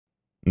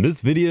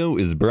This video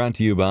is brought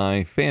to you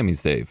by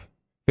FamiSafe.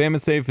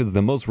 FamiSafe is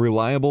the most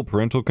reliable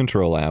parental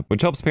control app,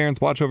 which helps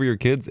parents watch over your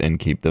kids and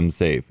keep them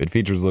safe. It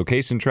features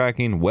location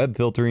tracking, web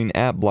filtering,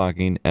 app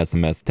blocking,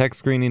 SMS text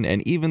screening,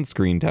 and even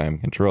screen time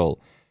control.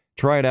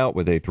 Try it out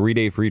with a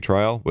 3-day free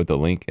trial with the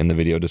link in the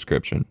video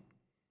description.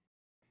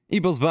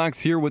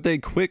 EposVox here with a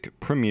quick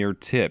Premiere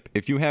tip.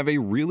 If you have a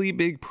really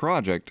big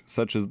project,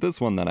 such as this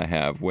one that I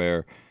have,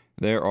 where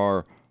there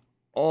are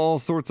all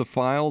sorts of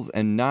files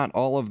and not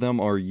all of them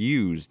are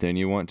used, and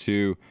you want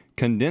to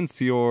condense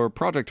your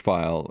project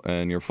file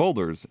and your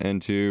folders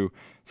into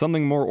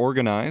something more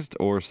organized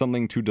or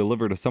something to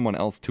deliver to someone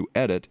else to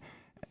edit,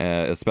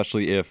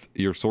 especially if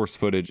your source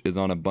footage is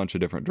on a bunch of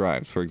different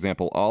drives. For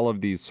example, all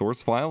of these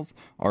source files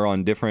are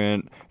on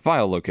different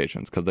file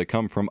locations because they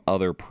come from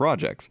other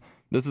projects.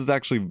 This is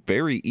actually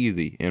very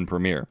easy in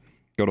Premiere.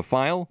 Go to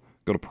File,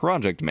 go to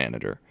Project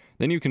Manager.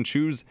 Then you can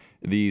choose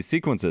the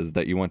sequences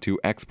that you want to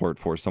export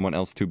for someone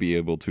else to be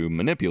able to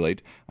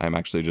manipulate. I'm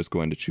actually just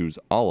going to choose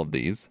all of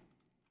these.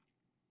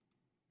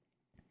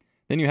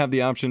 Then you have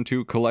the option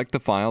to collect the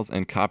files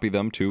and copy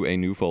them to a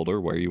new folder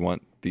where you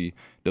want the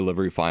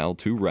delivery file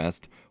to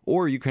rest,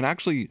 or you can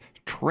actually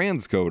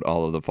transcode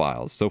all of the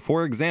files. So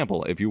for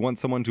example, if you want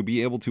someone to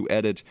be able to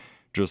edit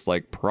just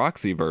like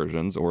proxy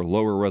versions or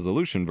lower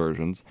resolution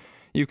versions,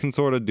 you can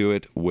sort of do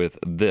it with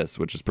this,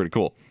 which is pretty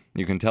cool.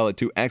 You can tell it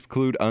to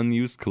exclude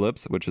unused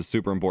clips, which is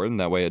super important.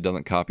 That way it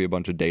doesn't copy a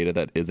bunch of data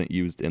that isn't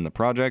used in the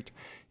project.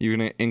 You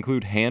can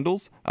include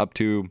handles up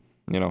to,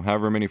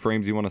 however many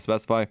frames you want to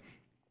specify.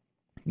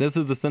 This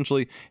is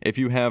essentially, if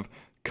you have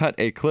cut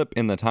a clip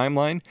in the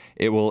timeline,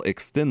 it will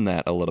extend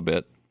that a little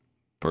bit.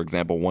 For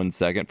example, 1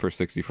 second for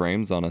 60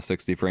 frames on a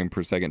 60 frame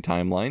per second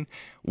timeline,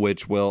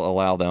 which will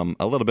allow them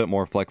a little bit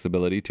more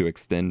flexibility to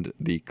extend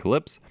the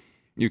clips.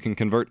 You can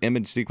convert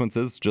image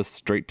sequences just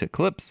straight to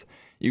clips.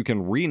 You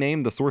can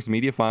rename the source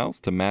media files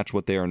to match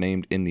what they are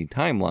named in the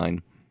timeline.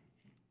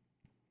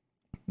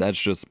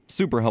 That's just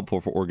super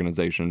helpful for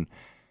organization.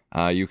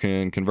 You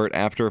can convert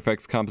After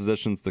Effects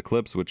compositions to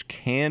clips, which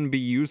can be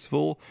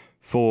useful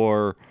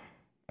for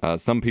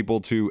some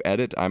people to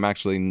edit. I'm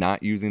actually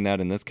not using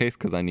that in this case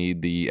because I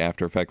need the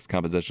After Effects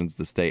compositions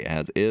to stay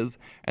as is,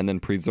 and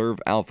then preserve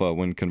alpha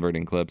when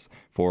converting clips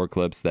for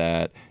clips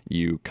that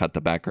you cut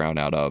the background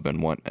out of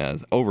and want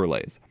as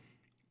overlays.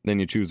 Then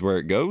you choose where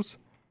it goes,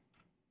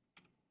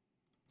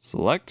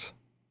 select,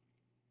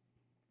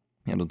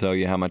 and it'll tell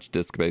you how much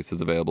disk space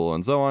is available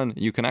and so on.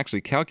 You can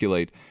actually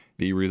calculate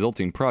the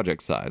resulting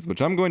project size,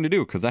 which I'm going to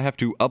do because I have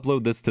to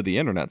upload this to the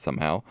internet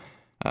somehow.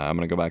 I'm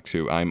going to go back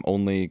to, I'm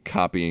only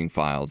copying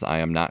files. I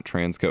am not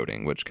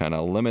transcoding, which kind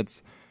of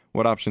limits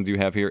what options you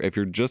have here. If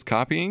you're just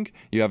copying,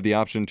 you have the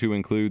option to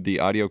include the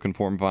audio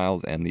conform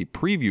files and the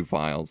preview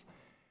files,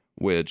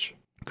 which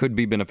could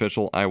be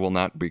beneficial. I will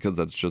not, because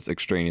that's just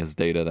extraneous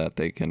data that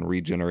they can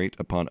regenerate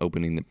upon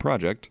opening the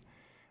project.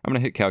 I'm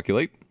going to hit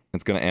calculate.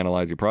 It's going to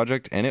analyze your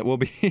project, and it will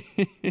be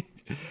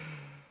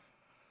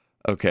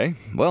okay,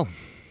 well,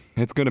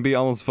 it's going to be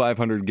almost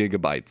 500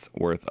 gigabytes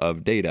worth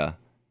of data.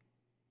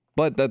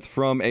 But that's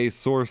from a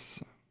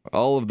source.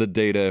 All of the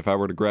data, if I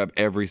were to grab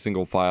every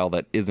single file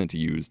that isn't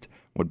used,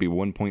 would be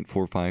 1.45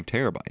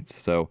 terabytes.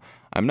 So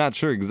I'm not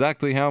sure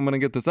exactly how I'm going to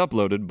get this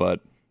uploaded,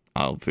 but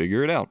I'll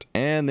figure it out.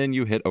 And then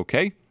you hit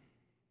OK.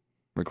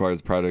 Requires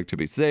the project to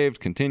be saved.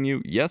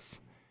 Continue.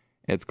 Yes.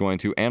 It's going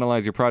to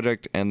analyze your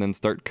project and then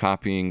start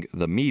copying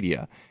the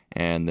media.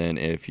 And then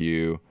if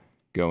you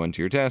go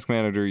into your task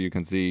manager, you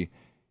can see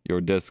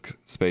your disk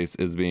space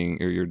is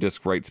being, or your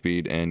disk write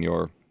speed and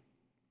your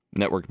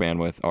network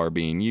bandwidth are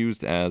being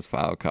used as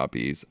file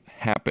copies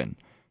happen.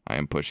 I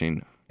am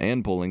pushing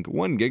and pulling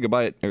 1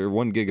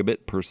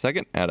 gigabit per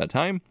second at a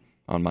time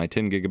on my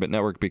 10 gigabit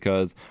network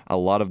because a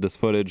lot of this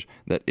footage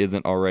that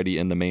isn't already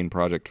in the main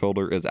project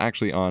folder is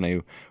actually on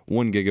a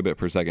 1 gigabit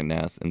per second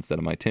NAS instead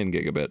of my 10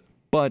 gigabit.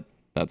 But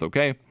that's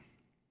okay.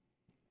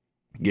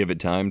 Give it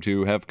time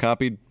to have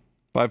copied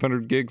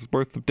 500 gigs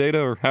worth of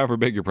data or however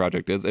big your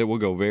project is. It will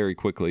go very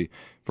quickly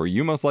for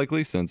you most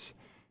likely, since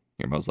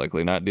you're most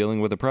likely not dealing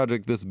with a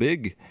project this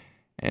big,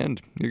 and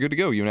you're good to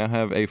go. You now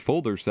have a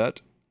folder set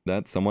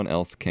that someone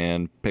else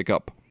can pick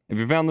up. If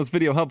you found this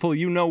video helpful,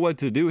 you know what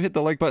to do. Hit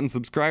the like button,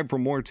 subscribe for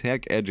more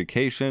tech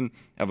education.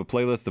 I have a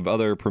playlist of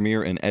other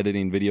Premiere and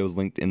editing videos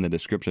linked in the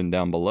description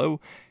down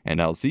below,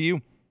 and I'll see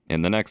you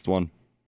in the next one.